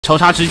超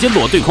杀直接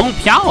裸对空，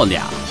漂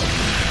亮！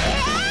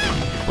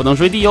不能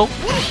追地哟。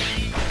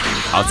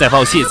好，再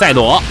爆气，再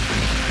裸。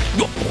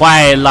哟，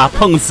坏了，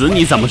碰瓷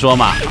你怎么说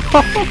嘛？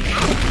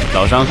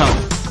老张上。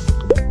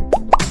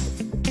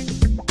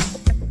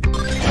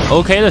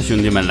OK 的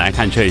兄弟们，来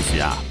看这一局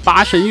啊，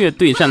八神月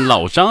对战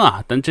老张啊，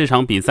但这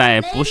场比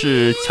赛不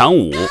是抢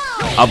5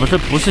啊，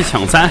不是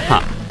抢3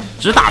哈，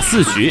只打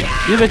4局，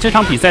因为这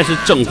场比赛是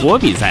整活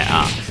比赛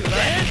啊。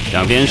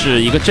两边是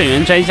一个镇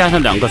元斋加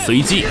上2个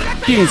随机，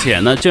并且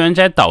呢，镇元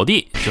斋倒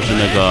地，就是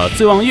那个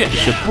醉望月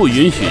是不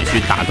允许去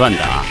打断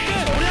的啊。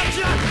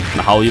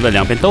那毫无疑问，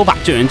两边都把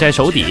镇元斋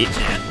手底，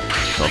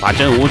首发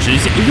真无直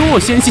线，哟，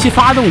仙气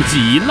发动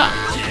极了。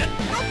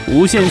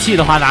无限气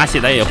的话，打起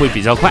来也会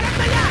比较快。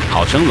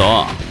好升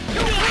龙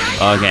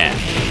 ，OK，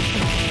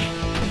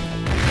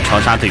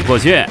 超杀怼过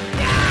去，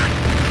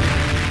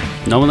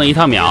能不能一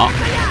套秒？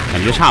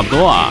感觉差不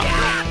多啊。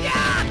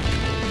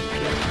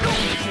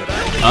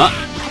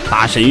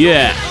八神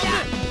月，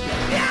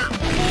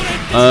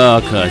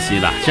可惜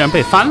了，竟然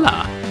被翻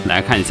了。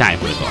来看下一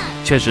回合，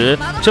确实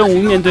真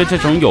无面对这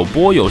种有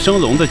波有升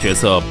龙的角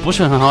色不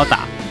是很好打，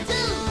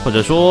或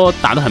者说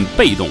打得很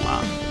被动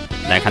啊。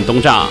来看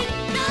东丈。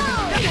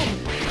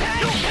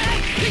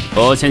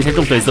前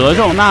重腿择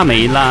肉那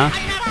没了。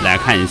来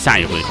看下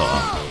一回合，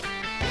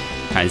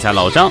看一下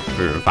老张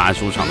日发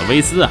出场的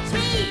威斯啊，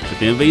这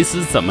边威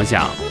斯怎么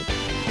讲？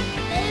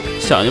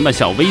小牛们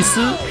小威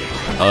斯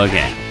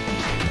 ，OK，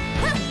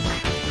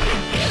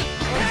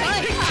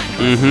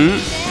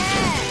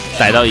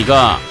 逮到一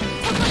个，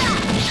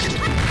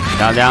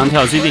漂亮，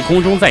跳 CD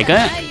空中再跟，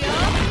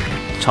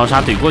超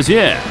杀怼过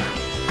去。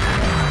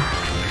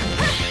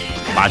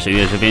八神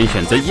月这边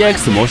选择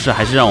EX 模式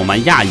还是让我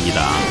蛮讶异的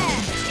啊。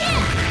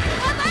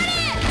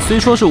虽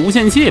说是无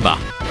限气吧，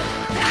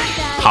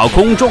好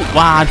空中，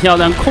哇，漂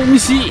亮空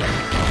吸，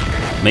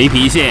没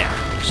脾气，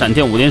闪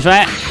电5连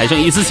摔，还剩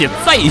1丝血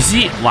再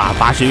吸，哇，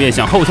八神月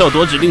想后跳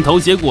夺指令头，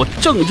结果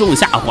正中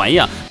下怀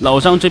呀，老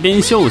张这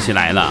边秀起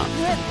来了。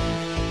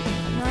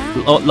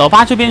老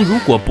八这边如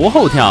果不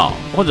后跳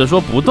或者说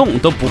不动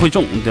都不会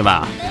中，对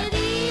吧？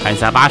看一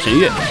下八神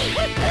月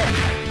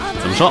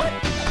怎么说，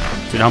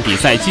这场比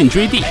赛进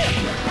追地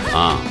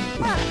啊，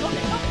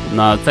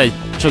那在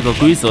这个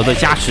规则的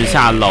加持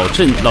下，老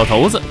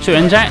头子镇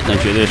元斋那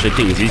绝对是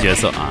顶级角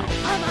色啊！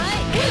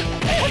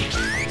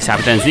下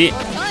部站 C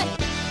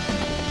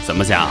怎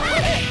么讲？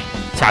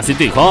下 C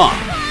对空，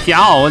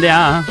漂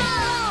亮！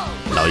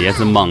老爷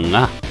子猛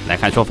啊！来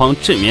看双方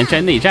镇元斋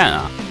内战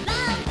啊，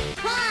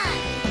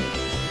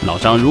老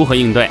张如何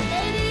应对？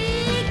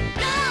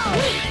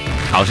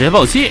好，直接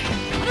爆气！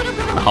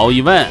毫无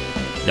疑问，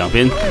两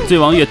边醉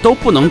王月都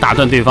不能打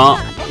断对方，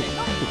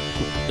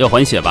要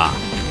还血吧？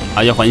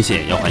啊，要还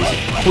血，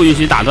不允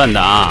许打断的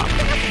啊！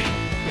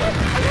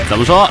怎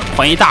么说？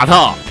还一大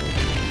套，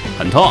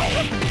很痛，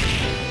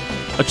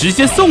直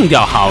接送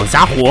掉。好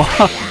家伙，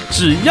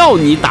只要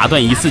你打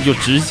断1次就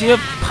直接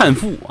判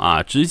负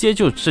啊，直接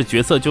就这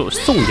角色就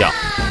送掉，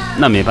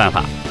那没办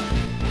法，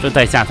这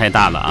代价太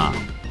大了啊！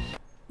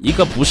一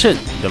个不慎，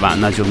对吧？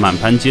那就满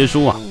盘皆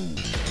输啊！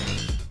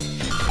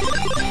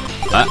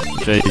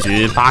这一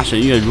局八神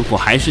月如果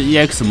还是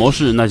EX 模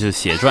式，那就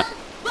血赚，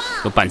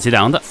有板崎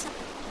良的。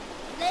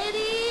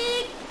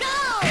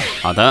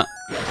好的，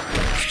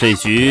这一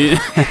局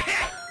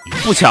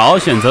不巧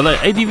选择了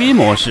ADV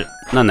模式，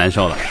那难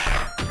受了。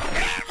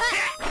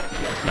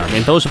两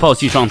边都是爆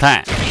气状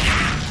态，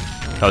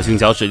跳星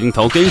角指令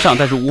头跟上，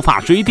但是无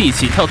法追地，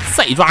起跳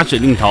再抓指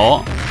令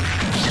头，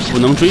不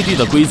能追地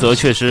的规则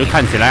确实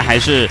看起来还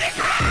是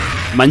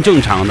蛮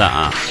正常的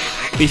啊，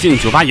毕竟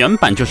98原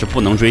版就是不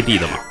能追地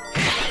的嘛。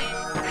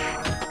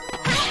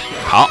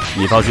好，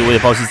你暴击我也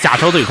暴击，架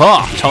超对空，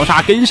超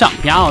杀跟上，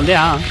漂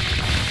亮。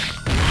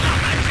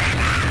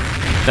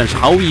但是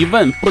毫无疑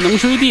问，不能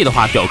追地的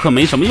话，表克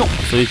没什么用，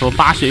所以说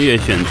八神月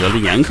选择了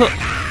严克，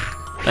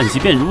但即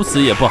便如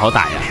此也不好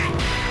打呀。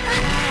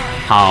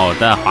好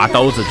的，滑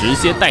刀子直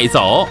接带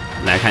走。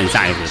来看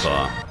下一回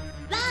合，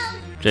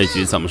这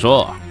局怎么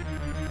说？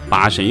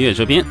八神月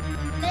这边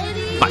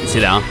板崎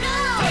良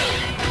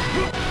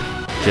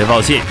直接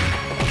爆气，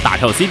大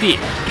跳 CD，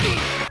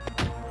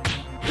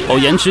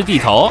 延迟地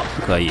头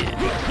可以，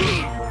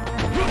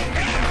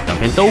两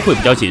边都会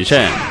比较谨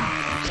慎。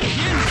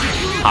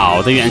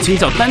好的远清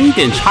角单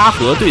点插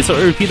合对侧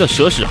2P 的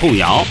蛇矢后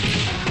摇，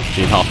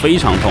这套非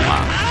常痛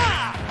啊！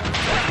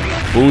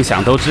不用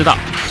想都知道，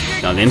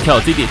要连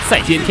跳 ZD 再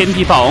接天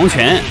地霸王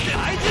拳，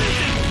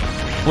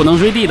不能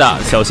追地的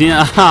小心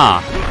啊！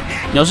哈，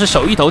你要是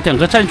手一抖点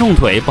个站中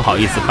腿，不好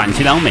意思，板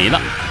崎良没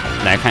了。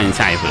来看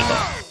下一回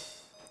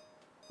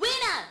合，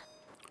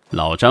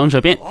老张这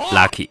边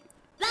Lucky，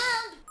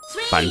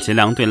 板崎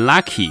良对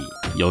Lucky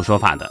有说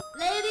法的，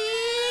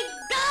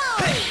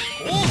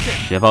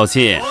直接爆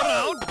气。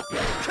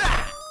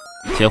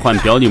切换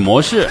表里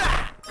模式，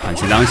板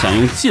崎良想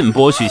用近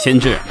波去牵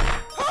制。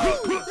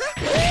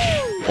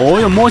哦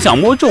哟，摸想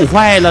摸中，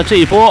坏了这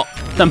一波，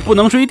但不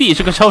能追地，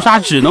这个超杀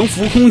只能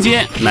浮空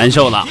间，难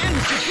受了。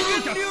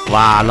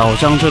哇，老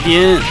张这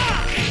边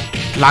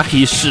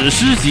Lucky 史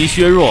诗级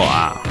削弱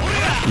啊！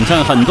你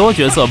像很多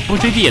角色不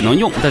追地也能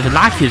用，但是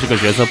Lucky 这个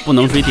角色不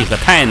能追地可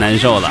太难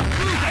受了。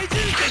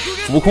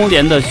浮空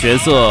莲的角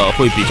色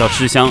会比较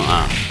吃香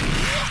啊。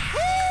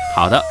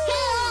好的，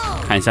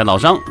看一下老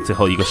张最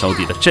后一个手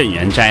底的镇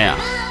元斋啊，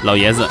老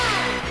爷子，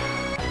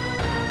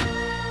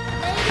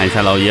看一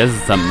下老爷子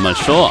怎么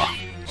说。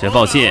直接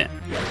爆气，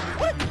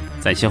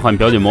再切换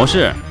标准模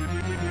式，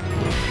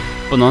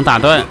不能打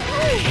断。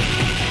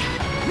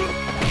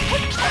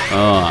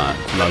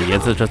老爷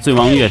子这醉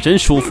王月真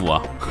舒服啊，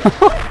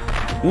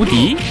无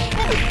敌！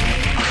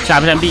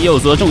下战臂右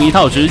侧中一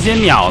套，直接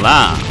秒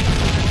了。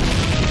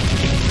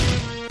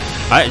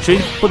哎，追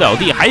不了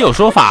地还有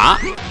说法。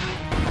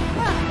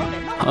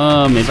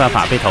没办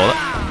法，被投了。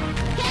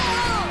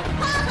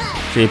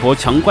这波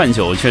强灌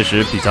酒确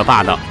实比较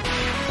霸道，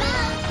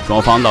双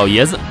方老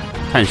爷子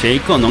看谁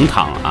更能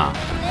躺啊！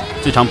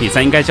这场比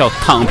赛应该叫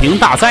躺平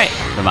大赛，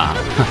对吧？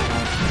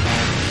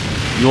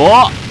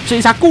哟，这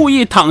一下故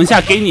意躺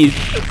下给你，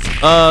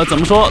怎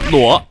么说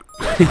裸？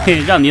嘿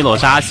嘿，让你裸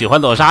杀，喜欢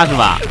裸杀是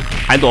吧？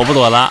还躲不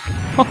躲了？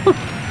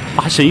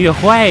八神月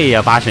坏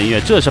呀，八神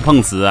月，这是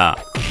碰瓷啊！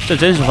这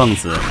真是碰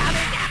瓷，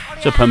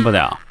这喷不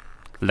了。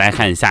来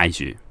看下一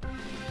局，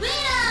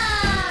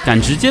敢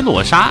直接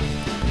裸杀，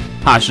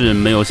怕是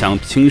没有想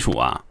清楚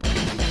啊！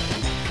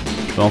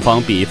双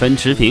方比分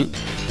持平。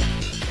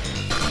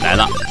来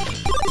了，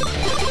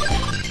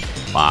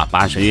哇！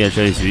八神月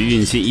这一局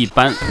运气一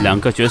般，两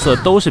个角色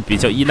都是比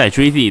较依赖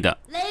追地的。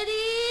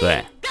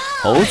对，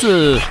猴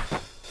子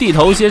地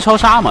头接超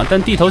杀嘛，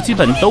但地头基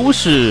本都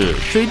是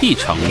追地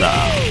成的，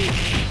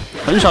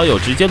很少有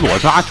直接裸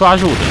抓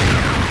住的。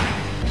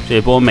这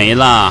波没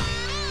了，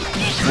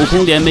浮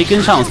空莲没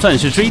跟上，算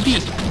是追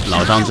地。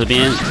老张这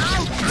边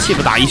气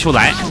不打一处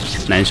来，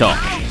难受，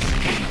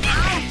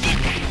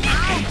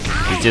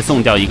直接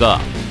送掉一个。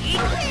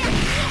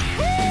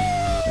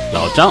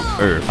老张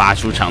2发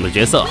出场的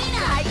角色，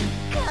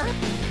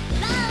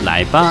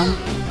来吧，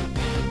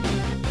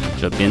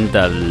这边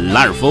的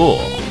拉尔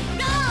夫，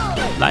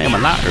来嘛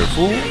拉尔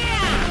夫，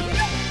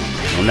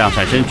能量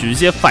闪身直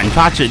接反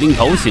抓指定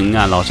头型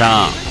啊！老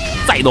张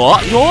再躲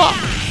哟，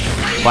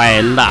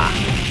坏了，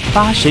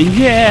八神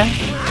月，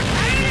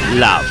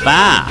老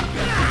爸，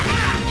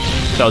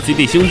跳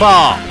CD 星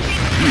爆，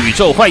宇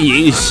宙幻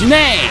影室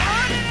内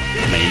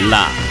没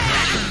了，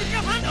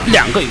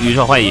两个宇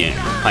宙幻影。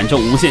反正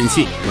无限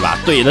气，对吧？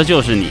对的就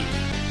是你。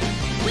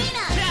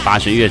八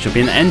神月这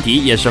边的安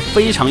迪也是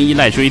非常依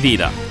赖追地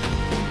的，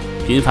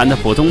频繁的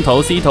普通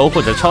头、C 头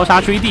或者超杀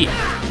追地。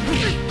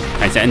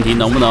看一下安迪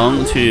能不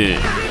能去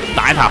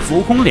打一打浮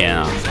空莲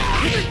啊？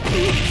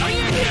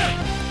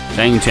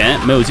张应泉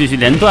没有继续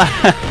连段，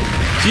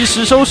及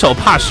时收手，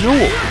怕失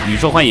误，宇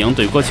宙幻影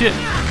怼过去。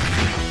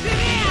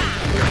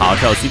好，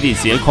跳 CD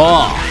斜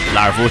框，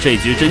拉尔夫这一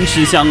局真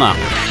吃香啊！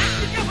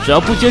只要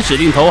不接指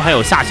定头，还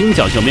有下星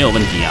角就没有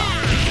问题啊。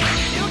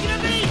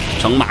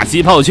乘马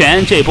击炮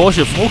拳，这波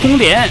是浮空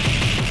莲，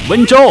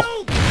温州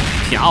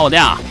漂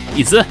亮，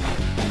一丝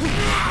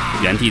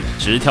原地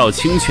直跳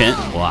清泉，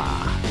哇！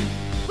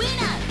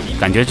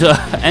感觉这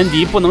安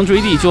迪不能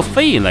追地就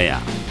废了呀。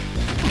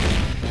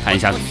看一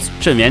下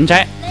镇元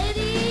斋，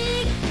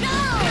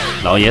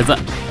老爷子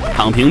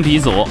躺平鼻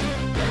祖，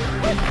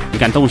你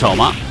敢动手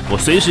吗？我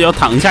随时要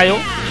躺下哟。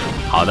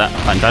好的，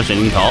反抓指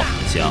令头，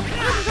行。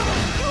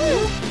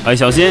哎，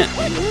小心，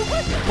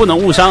不能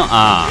误伤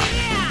啊！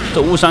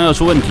这误伤要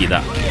出问题的。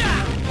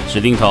指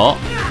定头，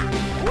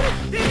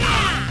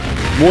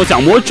摸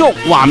奖摸中，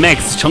哇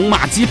 ！Max 乘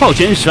马击炮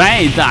拳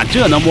帅的，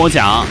这能摸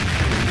奖。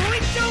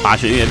八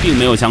神月并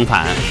没有相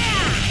反，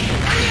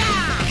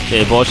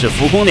这波是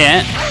浮空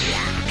莲，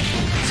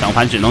相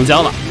反只能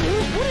交了。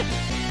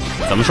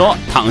怎么说？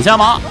躺下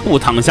吗？不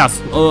躺下，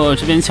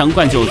这边强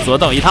灌就得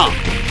到一套。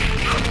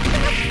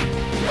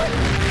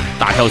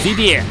大跳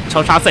CD，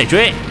 超杀再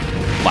追。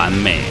完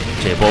美，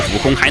这波浮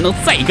空还能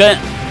再跟，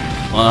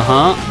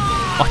哇，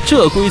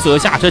这规则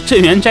下，这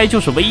镇元斋就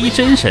是唯一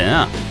真神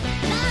啊，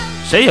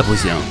谁也不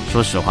行。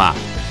说实话，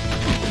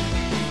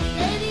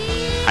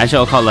还是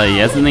要靠老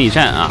爷子内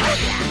战啊，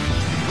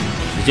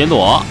直接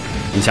裸，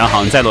你想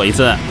好，你再裸一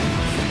次，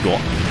裸，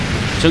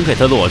真给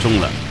他裸中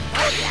了，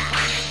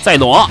再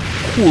裸，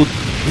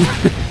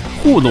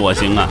互裸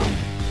行啊，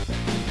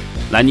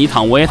来你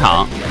躺我也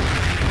躺，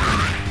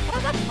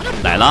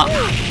来了，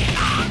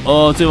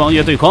醉王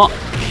月对空。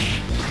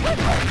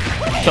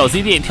跳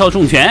CD 跳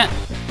重拳，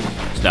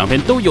这两边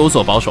都有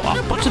所保守啊，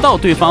不知道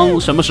对方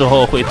什么时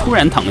候会突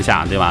然躺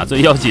下，对吧？所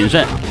以要谨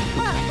慎。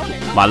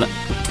完了，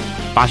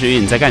八神月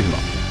你在干什么？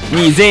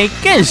你在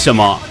干什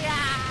么？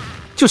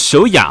就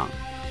手痒，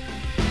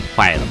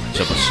坏了吗？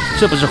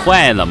这不是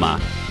坏了吗？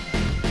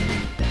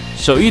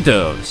手一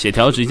抖，血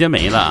条直接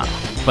没了。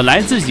本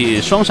来自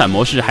己双闪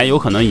模式还有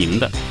可能赢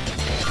的。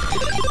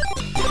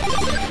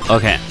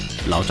OK，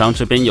 老张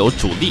这边有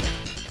主力，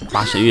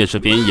八神月这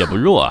边也不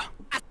弱啊。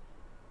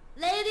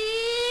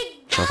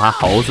首发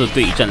猴子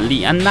对阵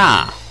莉安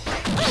娜，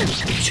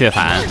确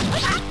反。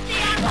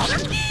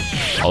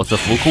猴子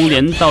浮空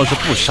连倒是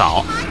不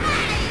少。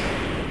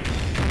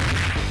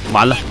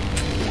完了，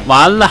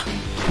完了，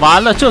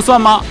完了，这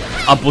算吗？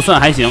啊，不算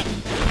还行，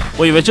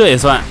我以为这也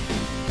算。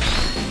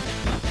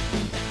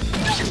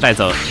带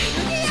走，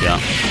行。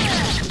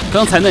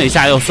刚才那一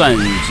下要算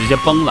直接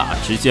崩了，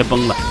直接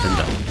崩了，真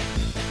的。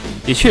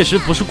也确实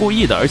不是故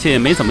意的，而且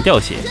没怎么掉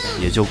血，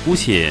也就姑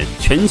且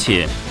全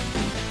且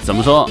怎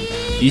么说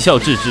一笑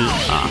置之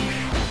啊。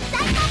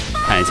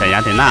看一下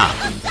雅典娜，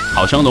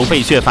好生龙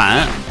被血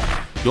反，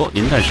哟，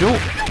连弹失误。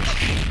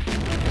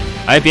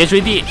哎，别追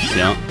地，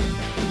行。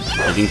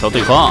镜头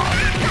对空，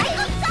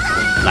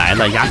来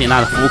了，雅典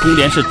娜的浮空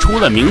连是出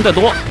了名的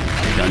多，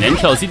两连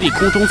跳 CD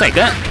空中再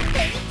跟，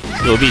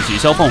右臂取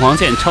消凤凰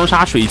剑，超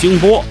杀水晶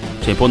波，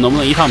这波能不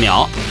能一套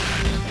秒？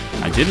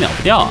感觉秒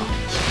不掉啊！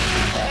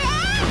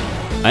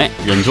哎，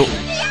忍住，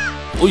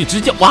我直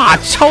接哇，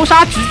超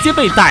杀直接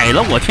被逮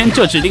了，我天，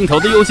这指令头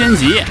的优先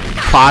级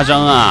夸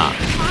张啊！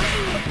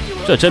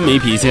这真没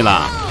脾气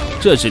了，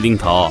这指令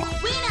头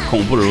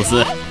恐怖如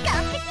斯。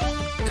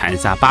看一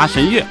下八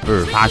神月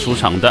2发出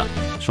场的。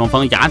双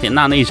方雅典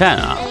娜内战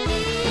啊，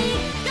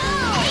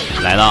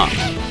来了，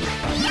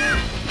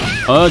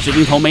指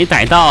令头没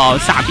逮到，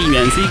下臂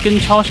远 C 跟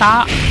超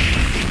杀，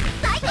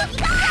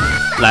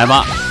来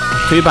吧，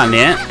推板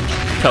连，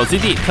跳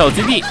CD 跳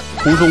CD，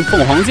 空中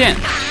凤凰剑，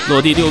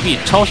落地六臂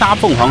超杀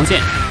凤凰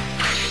剑，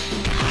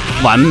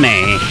完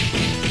美！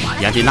哇，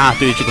雅典娜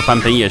对这个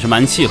翻盆也是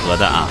蛮契合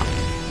的啊。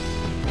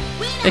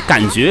哎，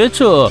感觉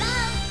这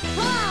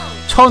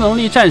超能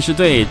力战士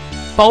队。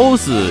包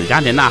子、雅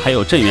典娜还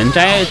有镇元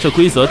斋，这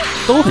规则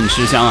都很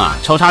吃香啊！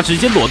超杀直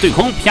接裸对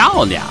空，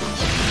漂亮！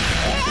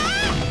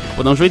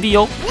不能追地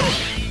哟。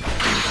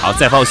好，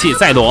再爆气，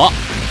再裸。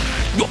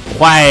哟，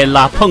坏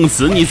了，碰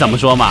瓷你怎么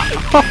说嘛？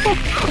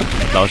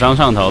老张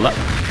上头了，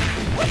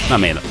那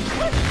没了。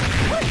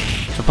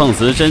这碰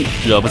瓷真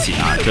惹不起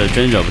啊，这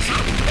真惹不起，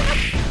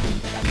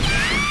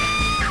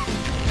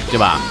对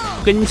吧？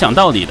跟你讲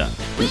道理的，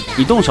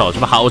你动手是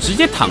吧？好，我直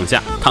接躺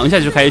下，躺下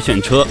就开始选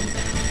车，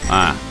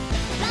啊。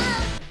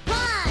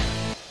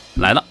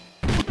来了，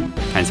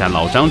看一下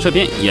老张这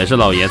边也是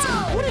老爷子，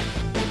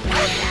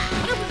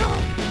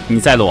你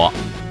再裸，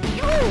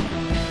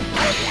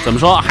怎么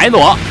说还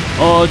裸？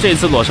哦，这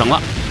次裸成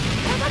了，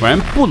果然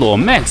不裸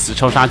Max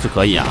超杀就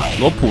可以啊，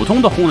裸普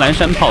通的红蓝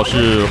山炮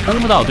是轰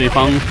不到对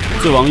方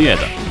醉王月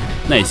的，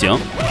那也行。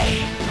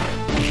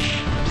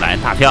来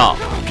大跳，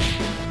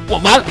我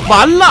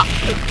完了！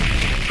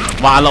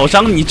哇，老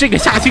张你这个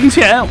下清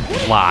拳，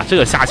哇，这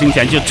个下清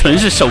拳就纯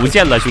是手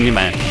贱了，兄弟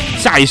们，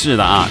下意识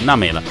的啊，那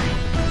没了。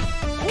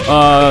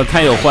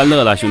太有欢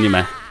乐了，兄弟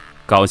们，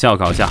搞笑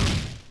搞笑！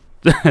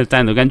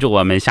赞同关注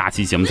我们，下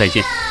期节目再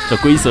见。这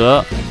规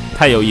则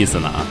太有意思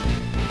了啊！